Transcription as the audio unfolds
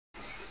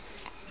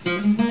Hello,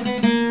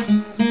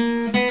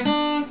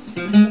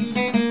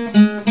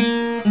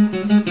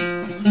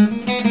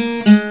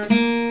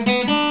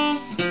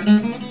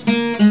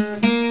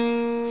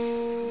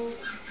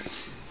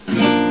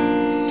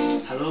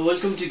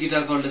 welcome to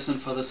guitar chord lesson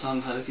for the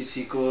song Har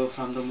Kisi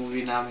from the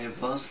movie Nahi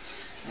Milta,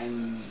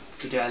 and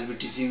today I'll be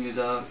teaching you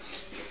the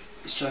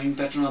strumming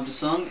pattern of the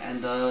song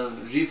and the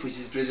riff which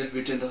is present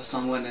between the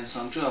song 1 and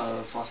song 2,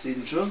 our first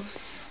intro.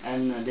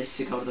 And let's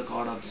check out the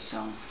chord of the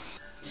song.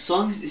 The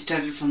song is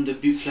started from the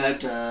B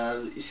flat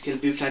scale,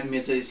 B flat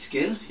major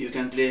scale. You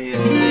can play here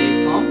in the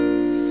A form,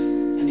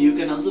 and you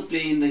can also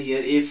play in the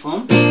here A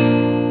form.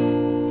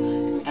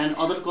 And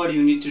other chord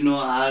you need to know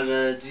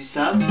are G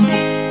sharp,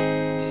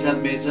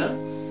 major,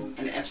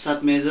 and F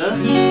sharp major,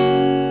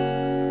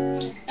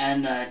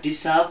 and D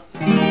sharp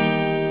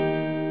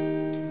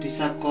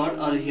chord,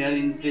 or here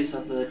in place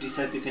of D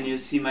sharp you can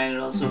use C minor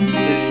also, which is the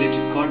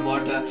related chord,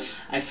 but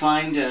I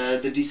find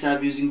the D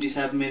sharp using D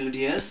sharp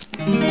melodious,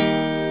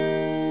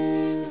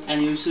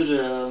 and you should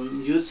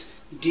use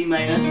D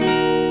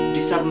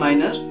sharp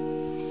minor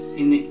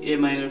in the A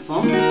minor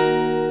form,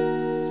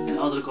 and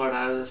other chord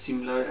are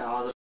similar.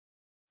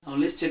 Now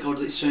let's check out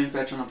the strumming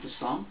pattern of the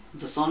song.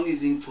 The song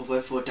is in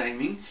 4/4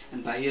 timing,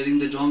 and by hearing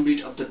the drum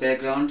beat of the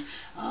background,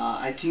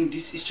 I think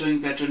this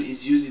strumming pattern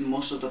is used in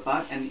most of the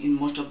part, and in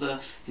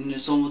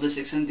some of the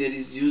section there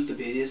is used the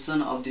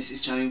variation of this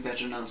strumming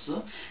pattern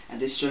also. And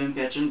the strumming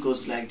pattern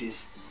goes like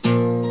this.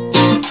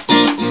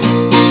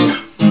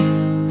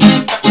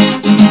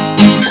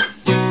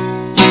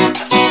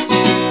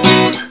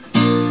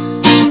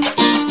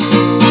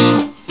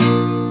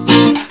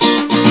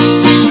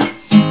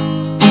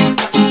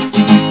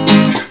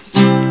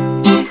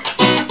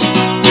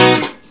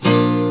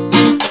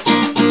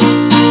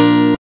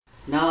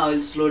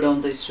 Slow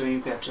down the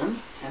strumming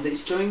pattern, and the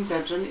strumming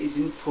pattern is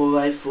in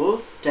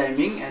 4/4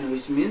 timing, and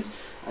which means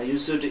you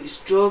should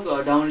stroke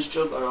or down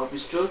stroke or up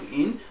stroke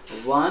in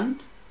 1,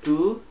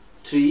 2,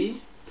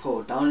 3,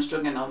 4. Down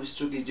stroke and up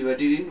stroke is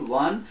divided in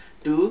 1,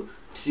 2,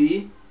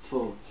 3,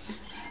 4,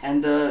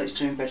 and the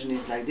strumming pattern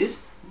is like this: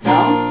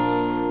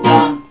 down,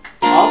 down,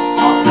 up,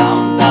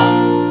 down,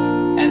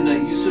 down.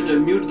 And you should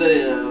mute the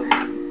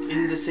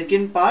in the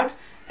second part,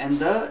 and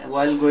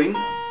while going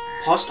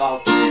first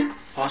up,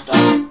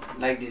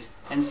 like this,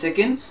 and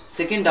second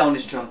down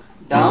stroke,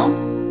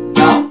 down,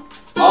 down,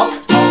 up,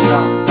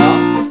 down,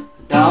 down,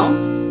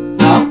 down,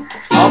 down,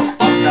 up,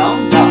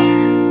 down,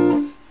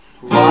 down.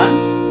 1,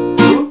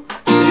 2,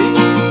 3,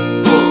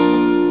 4.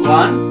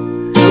 1,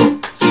 2,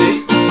 3,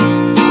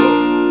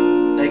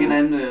 4. Again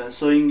I'm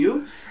showing you: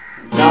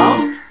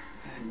 down,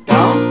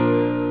 down,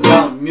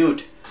 down,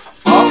 mute,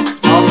 up,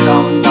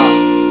 down, down.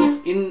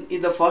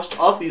 In the first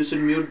up you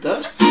should mute the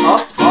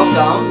up,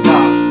 down,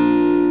 down.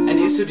 And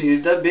you should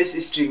hit the bass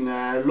string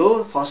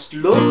low, first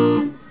low,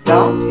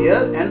 down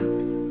here,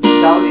 and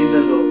down in the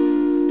low,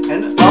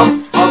 and up,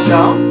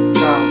 down,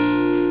 down,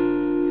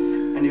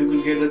 and you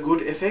will get the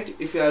good effect.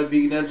 If you are a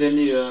beginner, then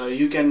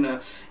you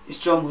can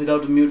strum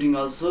without muting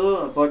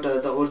also, but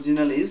the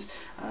original is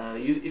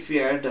if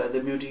you add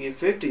the muting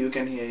effect, you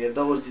can hear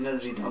the original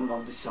rhythm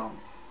of the song.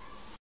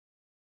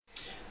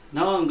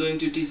 Now I'm going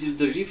to teach you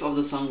the riff of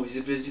the song, which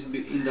is present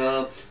in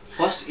the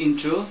first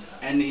intro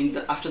and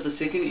after the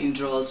second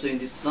intro also in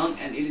this song,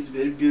 and it is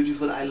very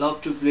beautiful. I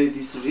love to play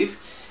this riff,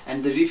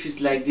 and the riff is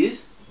like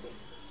this.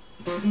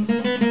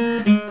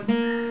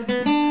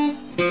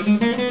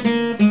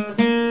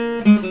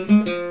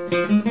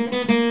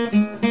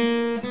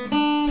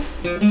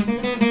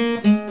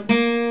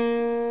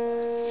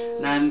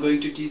 Now I'm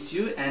going to teach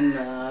you, and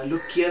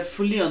look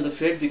carefully on the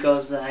fret,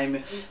 because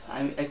I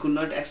could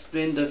not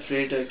explain the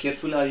fret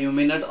carefully, or you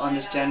may not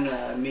understand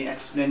me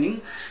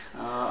explaining.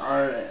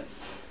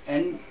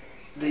 And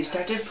they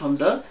started from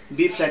the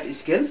B flat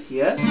scale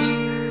here.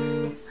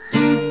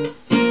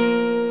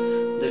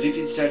 The riff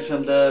is started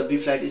from the B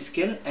flat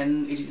scale,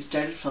 and it is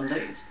started from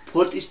the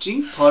 4th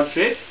string, 3rd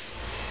fret,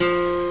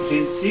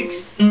 then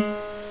 6,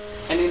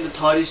 and in the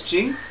 3rd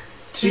string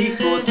 3,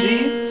 4,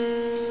 3.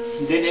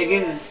 Then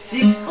again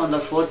 6 on the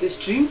 4th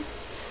string,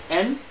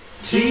 and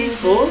 3,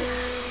 4,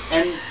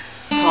 and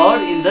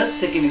 3rd in the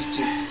 2nd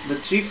string. The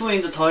 3, 4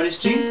 in the 3rd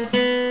string,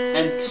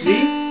 and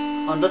 3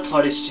 on the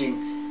 3rd string,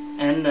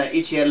 and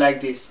it here like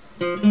this.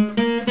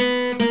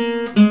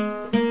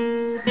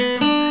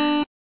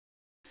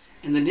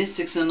 And the next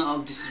section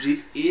of this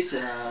riff is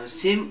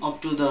same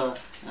up to the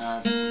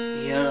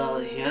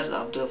here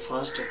of the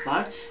first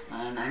part,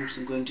 and I'm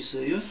going to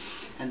show you.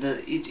 And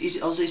it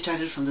is also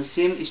started from the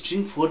same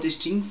string, 4th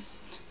string,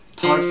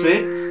 3rd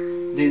fret,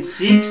 then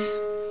 6,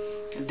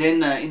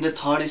 then in the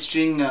 3rd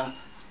string,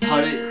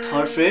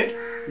 3rd fret,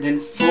 then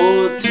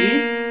 4,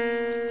 3,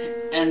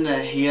 and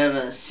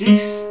here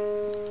 6,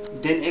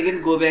 then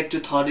again go back to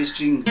 3rd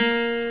string,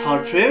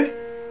 3rd fret,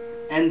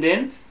 and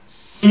then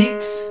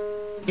 6,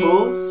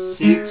 4,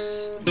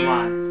 6,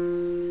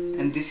 1,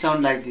 and this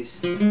sound like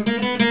this.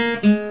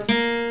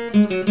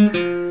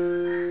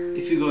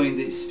 If you go in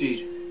the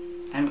speed,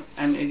 I'm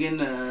again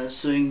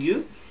showing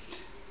you.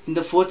 In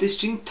the 4th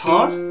string,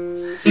 3rd,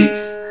 6,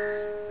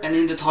 and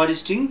in the third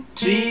string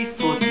 3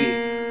 4 3,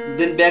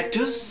 then back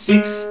to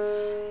 6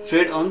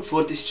 fret on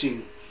fourth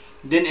string,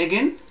 then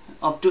again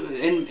up to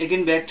and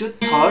again back to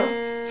third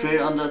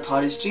fret on the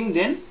third string,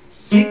 then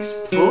 6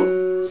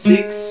 4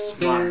 6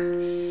 1,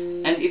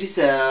 and it is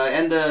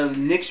and the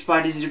next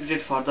part is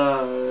repeated for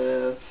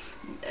the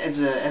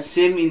as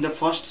same in the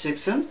first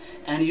section,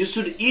 and you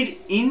should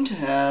end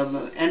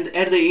and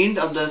at the end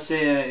of the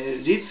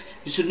riff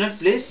you should not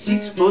play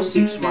 6 4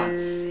 6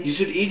 1, you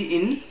should end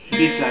in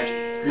B flat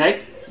like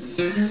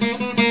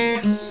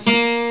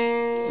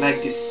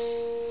this.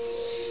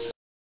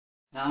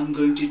 Now I'm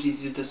going to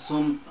teach you the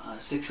sum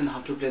section,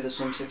 how to play the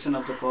sum section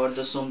of the chord,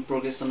 the sum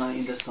progression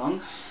in the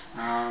song.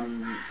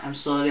 I'm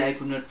sorry I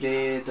could not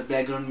play the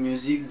background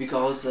music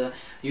because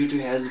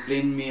YouTube has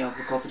blamed me of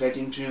a copyright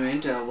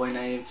infringement when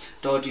I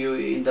taught you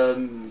in the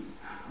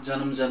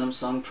Janam Janam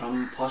song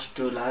from first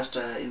to last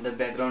in the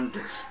background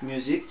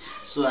music.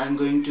 So I'm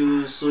going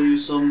to show you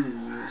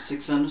some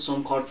section,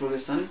 some chord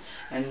progression,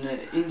 and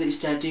in the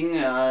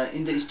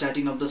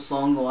starting of the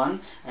song 1,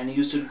 and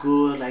you should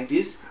go like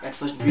this. At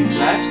first B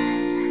flat,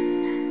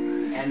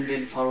 and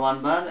then for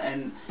 1 bar,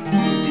 and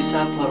D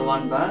sharp for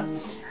 1 bar,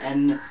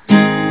 and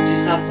G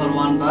sharp for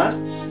 1 bar,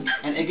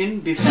 and again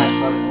B flat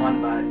for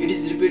 1 bar. It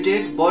is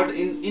repeated, but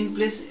in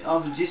place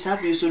of G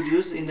sharp you should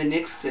use, in the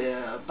next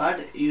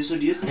part you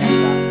should use M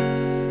sharp.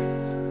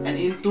 And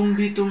in Tum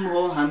Bhi Tum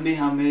Ho Hum Bhi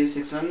Hum Hai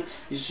section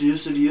you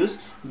should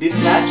use B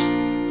flat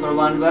for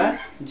 1 bar,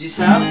 G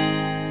sharp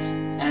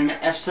and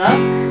F sharp,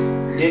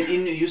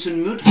 then you should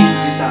mute in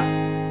G sharp.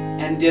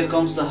 And there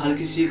comes the Har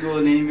Kisi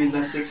Ko Nahi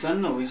Milta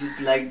section, which is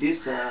like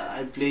this.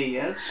 I play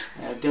here.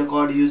 The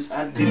chord used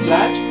are B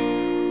flat,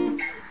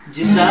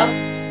 G sharp,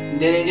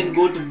 then again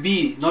go to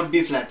B, not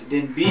B flat,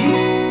 then B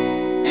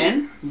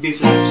and B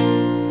flat,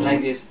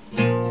 like this.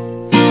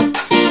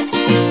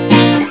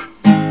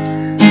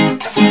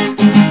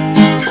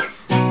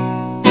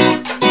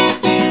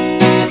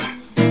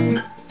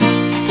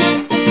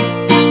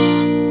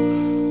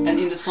 And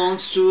in the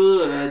songs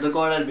too, the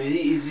chord are very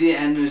easy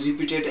and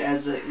repeated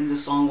as in the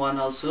song 1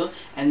 also.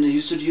 And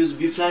you should use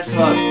B flat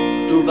for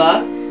 2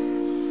 bar,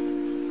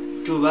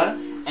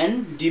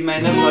 and D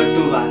minor for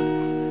 2 bar.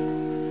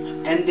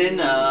 And then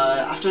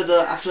after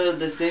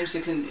the same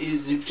section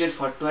is repeated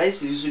for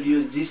twice, you should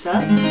use G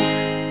sharp,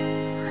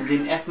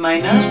 then F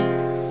minor,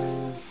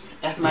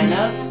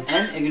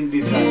 and again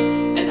B flat.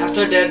 And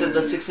after that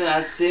the section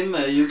as same,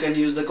 you can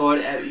use the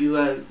chord you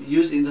have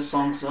used in the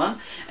songs 1.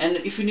 And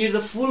if you need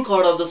the full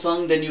chord of the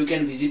song, then you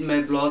can visit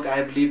my blog.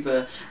 I believe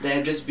the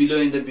address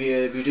below in the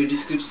video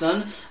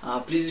description.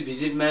 Please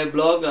visit my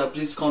blog,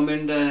 please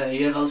comment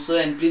here also,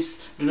 and please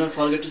do not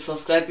forget to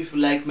subscribe if you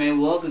like my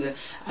work.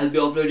 I'll be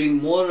uploading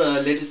more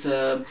latest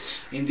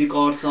Hindi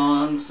chord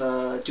songs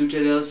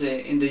tutorials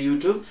in the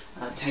YouTube.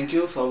 Thank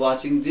you for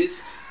watching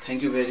this.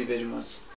 Thank you very much.